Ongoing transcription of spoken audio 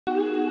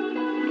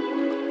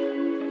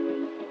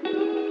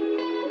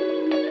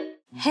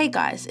Hey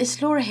guys,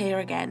 it's Laura here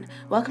again.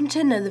 Welcome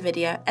to another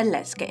video and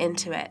let's get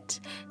into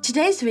it.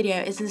 Today's video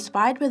is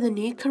inspired by the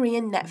new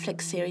Korean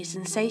Netflix series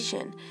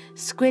sensation,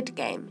 Squid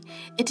Game.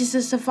 It is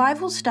a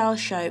survival style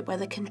show where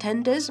the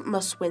contenders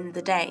must win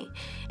the day,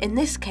 in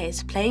this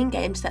case playing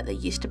games that they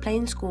used to play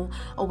in school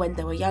or when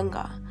they were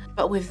younger,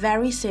 but with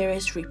very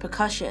serious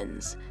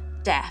repercussions: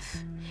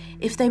 death.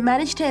 If they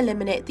manage to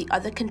eliminate the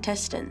other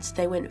contestants,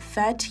 they win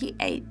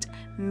 $38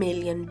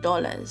 million.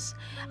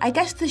 I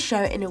guess the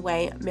show in a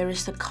way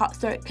mirrors the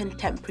cutthroat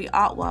contemporary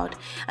art world,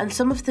 and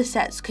some of the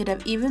sets could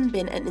have even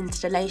been an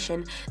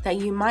installation that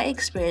you might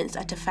experience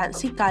at a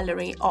fancy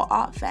gallery or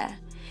art fair.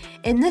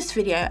 In this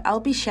video,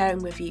 I'll be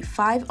sharing with you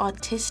 5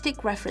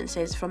 artistic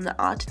references from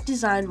the art and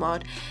design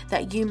world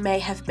that you may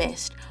have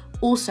missed.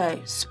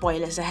 Also,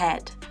 spoilers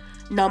ahead.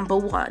 Number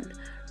 1.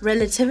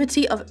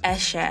 Relativity of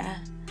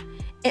Escher.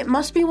 It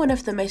must be one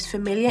of the most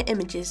familiar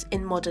images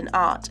in modern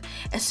art,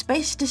 a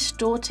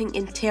space-distorting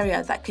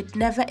interior that could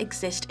never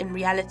exist in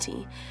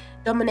reality,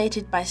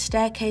 dominated by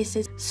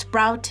staircases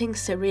sprouting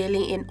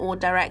serially in all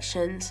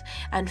directions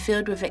and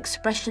filled with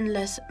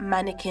expressionless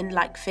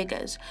mannequin-like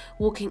figures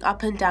walking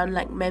up and down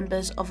like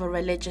members of a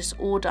religious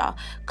order,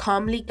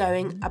 calmly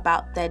going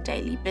about their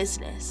daily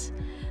business.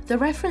 The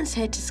reference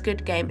here to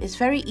Squid Game is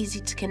very easy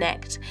to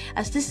connect,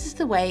 as this is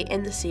the way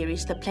in the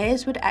series the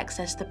players would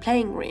access the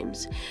playing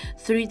rooms,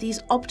 through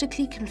these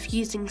optically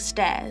confusing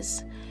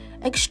stairs.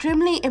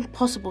 Extremely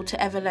impossible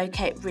to ever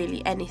locate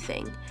really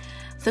anything.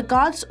 The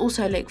guards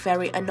also look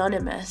very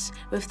anonymous,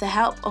 with the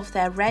help of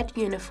their red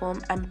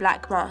uniform and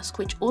black mask,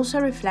 which also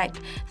reflect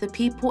the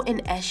people in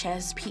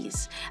Escher's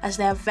piece, as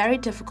they are very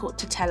difficult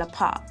to tell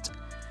apart.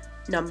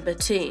 Number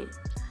 2.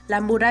 La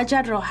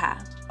Muralla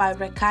Roja by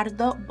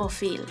Ricardo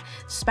Bofill,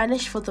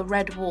 Spanish for the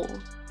Red Wall.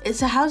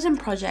 It's a housing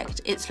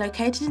project. It's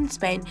located in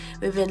Spain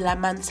within La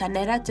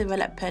Manzanera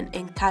development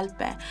in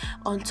Calpe,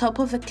 on top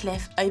of a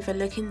cliff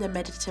overlooking the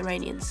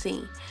Mediterranean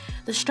Sea.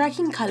 The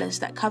striking colours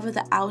that cover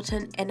the outer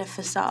and inner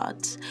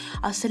facades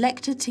are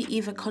selected to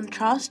either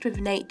contrast with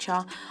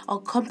nature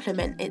or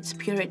complement its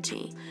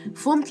purity.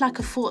 Formed like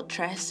a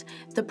fortress,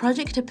 the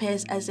project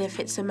appears as if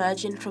it's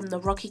emerging from the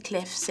rocky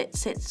cliffs it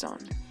sits on.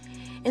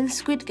 In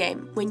Squid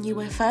Game, when you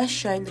were first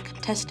shown the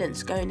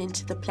contestants going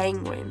into the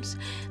playing rooms,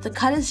 the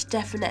colours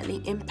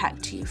definitely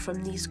impact you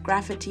from these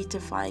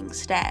gravity-defying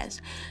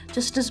stairs,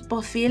 just as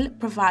Bofill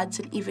provides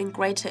an even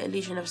greater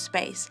illusion of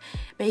space,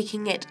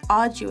 making it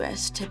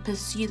arduous to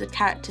pursue the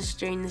characters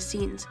during the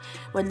scenes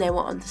when they were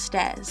on the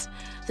stairs.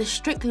 The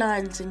strict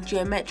lines and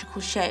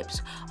geometrical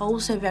shapes are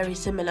also very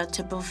similar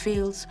to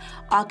Bofill's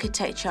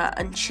architecture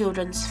and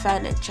children's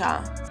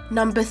furniture.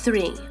 Number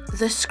 3.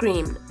 The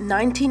Scream,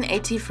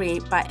 1983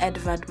 by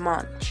Edvard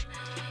Munch.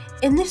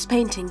 In this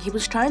painting, he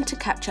was trying to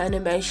capture an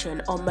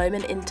emotion or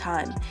moment in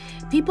time.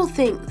 People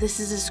think this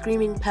is a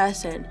screaming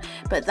person,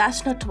 but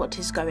that's not what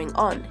is going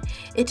on.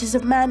 It is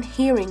a man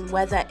hearing,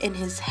 whether in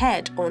his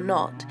head or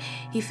not.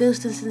 He feels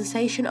the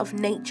sensation of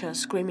nature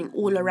screaming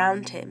all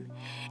around him.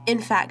 In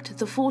fact,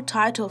 the full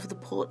title of the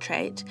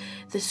portrait,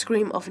 The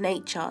Scream of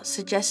Nature,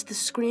 suggests the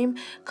scream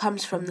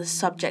comes from the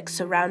subject's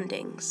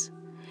surroundings.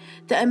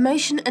 The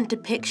emotion and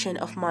depiction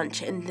of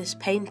Munch in this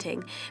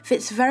painting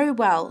fits very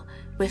well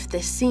with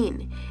this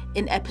scene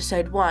in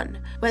episode 1,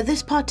 where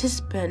this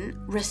participant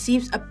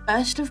receives a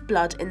burst of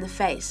blood in the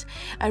face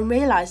and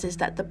realizes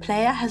that the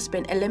player has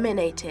been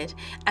eliminated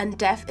and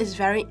death is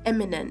very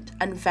imminent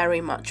and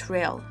very much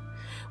real,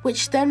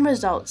 which then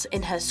results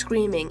in her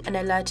screaming and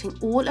alerting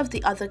all of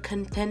the other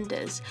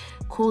contenders,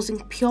 causing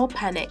pure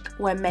panic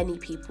where many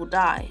people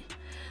die.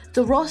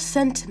 The raw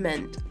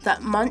sentiment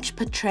that Munch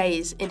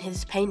portrays in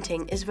his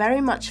painting is very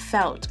much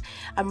felt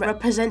and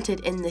represented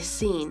in this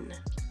scene.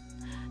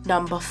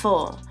 Number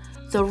 4.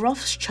 The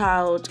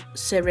Rothschild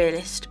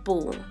Surrealist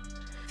Ball.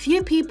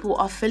 Few people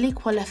are fully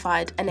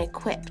qualified and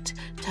equipped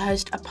to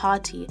host a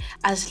party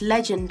as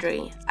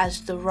legendary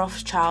as the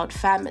Rothschild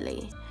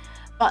family,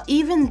 but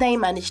even they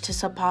managed to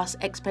surpass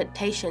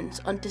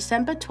expectations on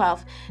December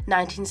 12,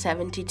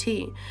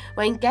 1972,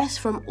 when guests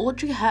from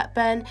Audrey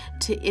Hepburn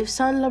to Yves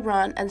Saint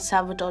Laurent and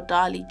Salvador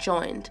Dali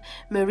joined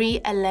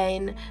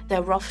Marie-Hélène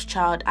de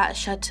Rothschild at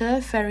Chateau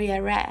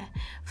Ferrières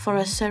for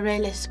a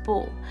surrealist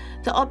ball.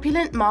 The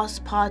opulent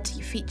masked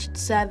party featured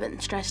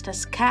servants dressed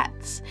as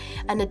cats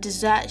and a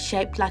dessert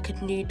shaped like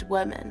a nude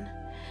woman.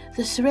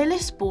 The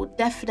surrealist ball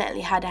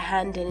definitely had a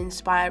hand in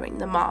inspiring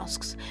the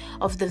masks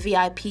of the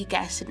VIP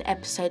guests in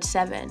episode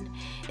 7.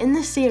 In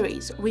the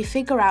series, we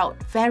figure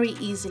out very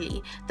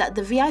easily that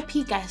the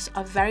VIP guests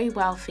are very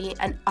wealthy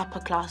and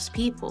upper-class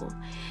people.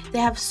 They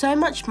have so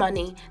much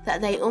money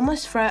that they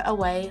almost throw it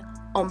away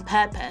on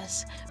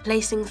purpose,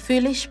 placing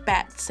foolish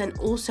bets and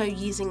also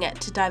using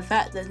it to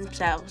divert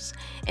themselves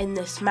in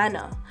this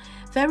manner,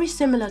 very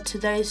similar to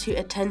those who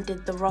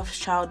attended the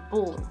Rothschild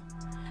ball.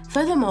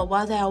 Furthermore,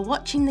 while they are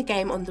watching the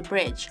game on the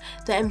bridge,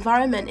 the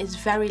environment is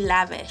very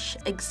lavish,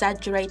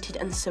 exaggerated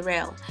and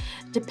surreal,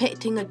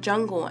 depicting a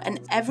jungle, and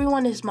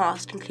everyone is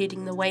masked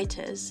including the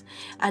waiters,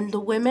 and the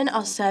women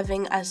are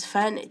serving as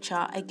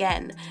furniture,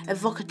 again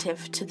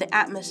evocative to the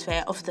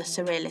atmosphere of the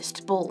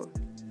surrealist ball.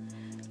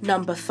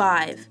 Number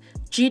 5.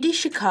 Judy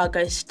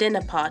Chicago's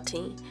Dinner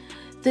Party.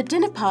 The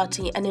Dinner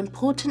Party, an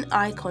important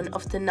icon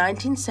of the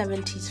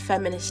 1970s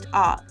feminist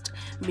art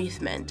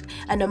movement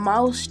and a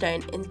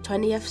milestone in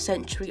 20th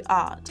century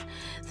art.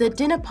 The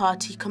dinner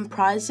party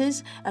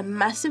comprises a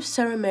massive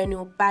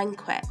ceremonial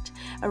banquet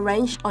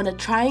arranged on a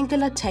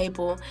triangular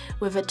table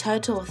with a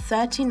total of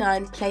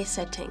 39 place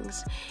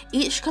settings,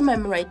 each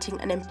commemorating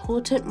an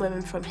important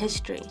woman from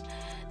history.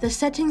 The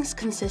settings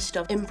consist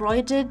of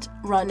embroidered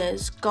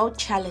runners, gold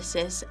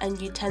chalices and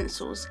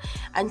utensils,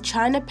 and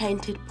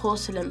china-painted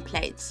porcelain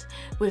plates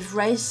with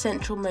raised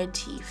central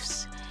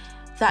motifs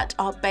that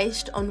are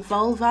based on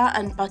vulva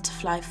and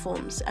butterfly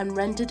forms and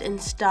rendered in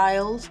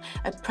styles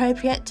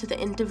appropriate to the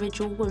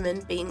individual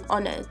woman being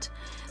honoured.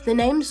 The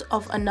names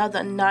of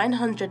another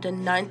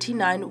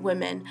 999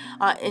 women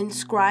are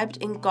inscribed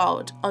in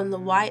gold on the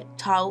white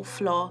tile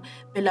floor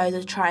below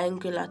the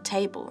triangular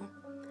table.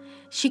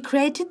 She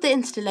created the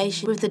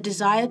installation with the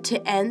desire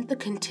to end the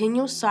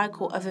continual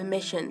cycle of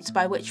omissions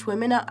by which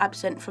women are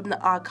absent from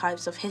the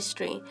archives of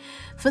history.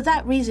 For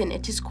that reason,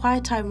 it is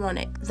quite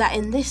ironic that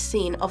in this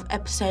scene of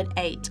episode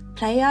 8,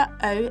 player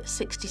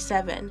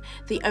 067,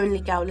 the only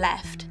girl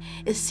left,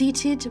 is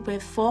seated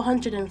with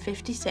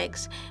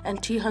 456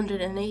 and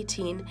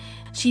 218.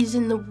 She's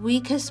in the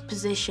weakest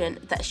position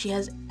that she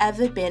has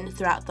ever been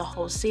throughout the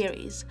whole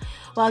series.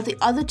 While the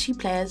other two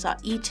players are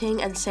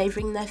eating and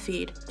savouring their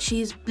food, she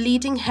is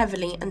bleeding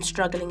heavily and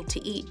struggling to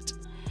eat.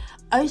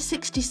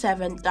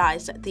 067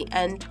 dies at the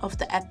end of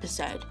the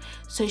episode,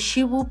 so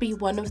she will be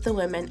one of the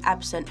women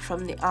absent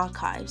from the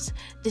archives,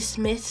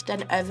 dismissed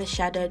and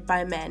overshadowed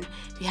by men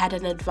who had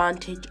an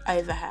advantage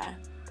over her.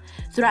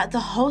 Throughout the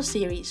whole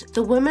series,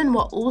 the women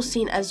were all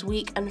seen as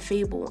weak and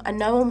feeble, and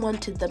no one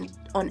wanted them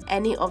on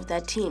any of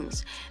their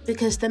teams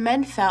because the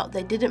men felt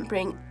they didn't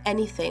bring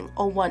anything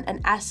or want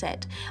an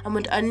asset and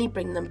would only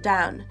bring them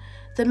down.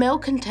 The male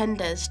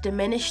contenders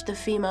diminished the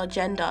female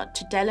gender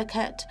to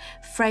delicate,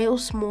 frail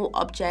small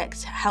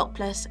objects,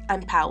 helpless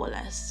and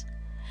powerless.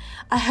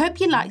 I hope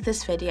you liked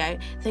this video.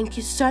 Thank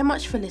you so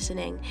much for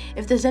listening.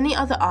 If there's any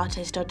other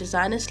artist or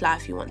designer's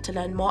life you want to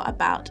learn more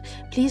about,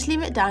 please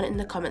leave it down in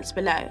the comments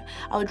below.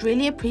 I would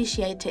really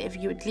appreciate it if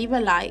you would leave a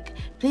like,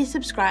 please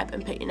subscribe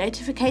and put your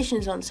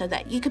notifications on so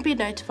that you can be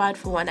notified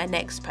for when I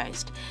next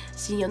post.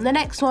 See you on the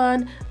next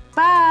one.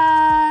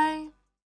 Bye!